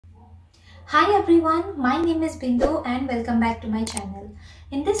Hi everyone, my name is Bindu and welcome back to my channel.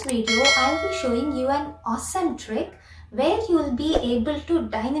 In this video, I'll be showing you an awesome trick where you will be able to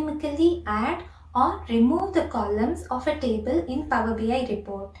dynamically add or remove the columns of a table in Power BI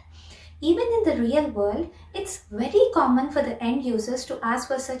report. Even in the real world, it's very common for the end users to ask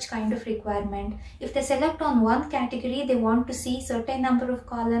for such kind of requirement. If they select on one category, they want to see certain number of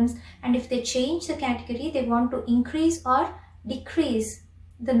columns, and if they change the category, they want to increase or decrease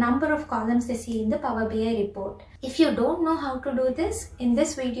the number of columns they see in the Power BI report. If you don't know how to do this, in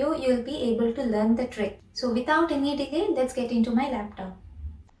this video you will be able to learn the trick. So without any delay, let's get into my laptop.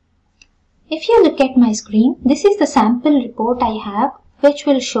 If you look at my screen, this is the sample report I have, which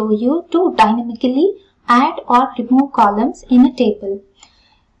will show you to dynamically add or remove columns in a table.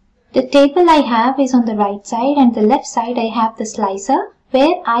 The table I have is on the right side, and the left side I have the slicer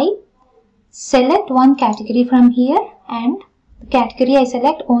where I select one category from here, and the category I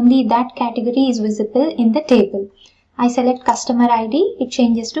select, only that category is visible in the table. I select customer ID, it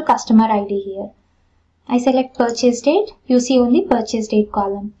changes to customer ID here. I select purchase date, you see only purchase date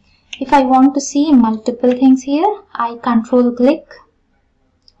column. If I want to see multiple things here, I control click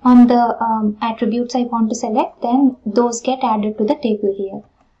on the attributes I want to select, then those get added to the table here.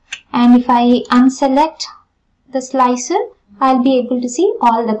 And if I unselect the slicer, I'll be able to see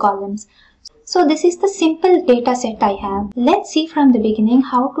all the columns. So this is the simple data set I have. Let's see from the beginning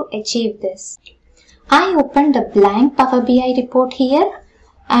how to achieve this. I opened a blank Power BI report here,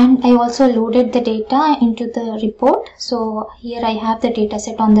 and I also loaded the data into the report. So here I have the data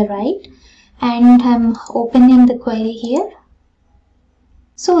set on the right, and I'm opening the query here.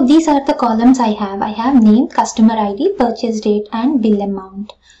 So these are the columns I have. I have name, customer ID, purchase date, and bill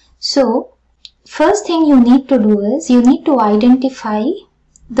amount. So first thing you need to do is you need to identify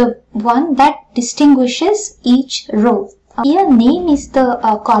the one that distinguishes each row. Here name is the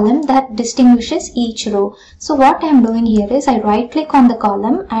column that distinguishes each row. So what I am doing here is I right click on the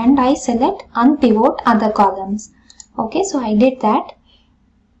column and I select unpivot other columns. Okay, so I did that.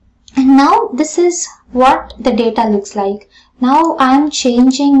 And now this is what the data looks like. Now I am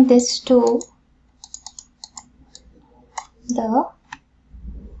changing this to the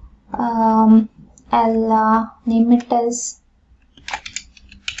I'll name it as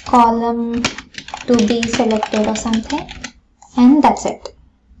column to be selected or something, and that's it.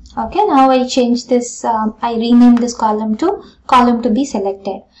 Okay, now I change this, I rename this column to be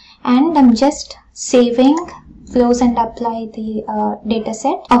selected, and I'm just saving, close and apply the data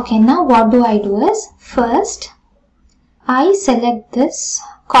set. Okay, now what do I do is first I select this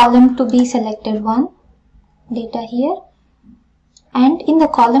column to be selected one data here, and in the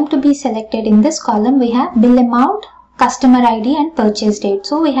column to be selected, in this column we have bill amount, customer ID, and purchase date.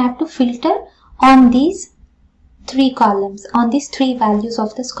 So we have to filter on these three columns, on these three values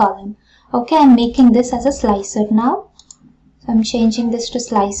of this column. Okay, I'm making this as a slicer now. So I'm changing this to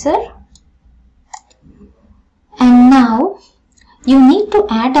slicer. And now you need to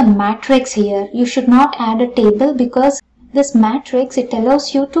add a matrix here. You should not add a table, because this matrix, it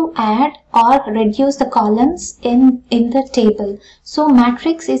allows you to add or reduce the columns in the table. So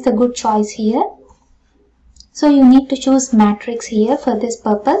matrix is the good choice here. So you need to choose matrix here for this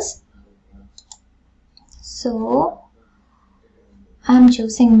purpose. So I'm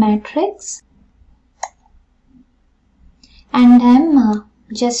choosing matrix, and I'm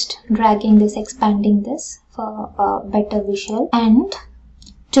just dragging this, expanding this for a better visual. And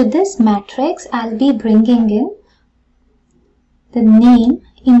to this matrix, I'll be bringing in the name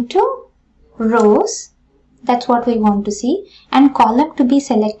into rows. That's what we want to see. And column to be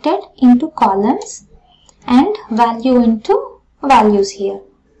selected into columns, and value into values here.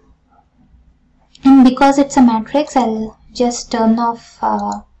 And because it's a matrix, I'll just turn off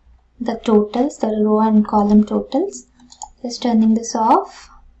the totals, the row and column totals. Just turning this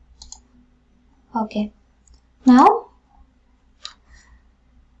off. Okay, now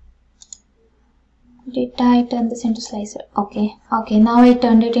did I turn this into slicer? Okay, now I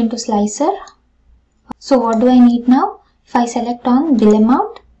turned it into slicer. So what do I need now? If I select on bill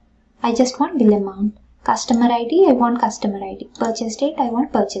amount, I just want bill amount. Customer ID, I want customer ID. Purchase date, I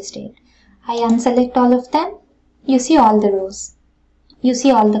want purchase date. I unselect all of them. You see all the rows. You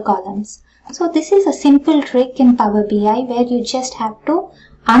see all the columns. So this is a simple trick in Power BI where you just have to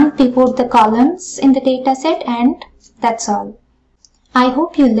unpivot the columns in the data set, and that's all. I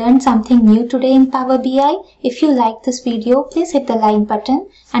hope you learned something new today in Power BI. If you like this video, please hit the like button.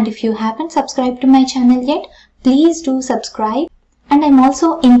 And if you haven't subscribed to my channel yet, please do subscribe. And I'm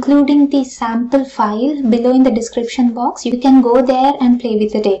also including the sample file below in the description box. You can go there and play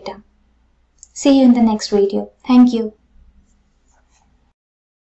with the data. See you in the next video. Thank you.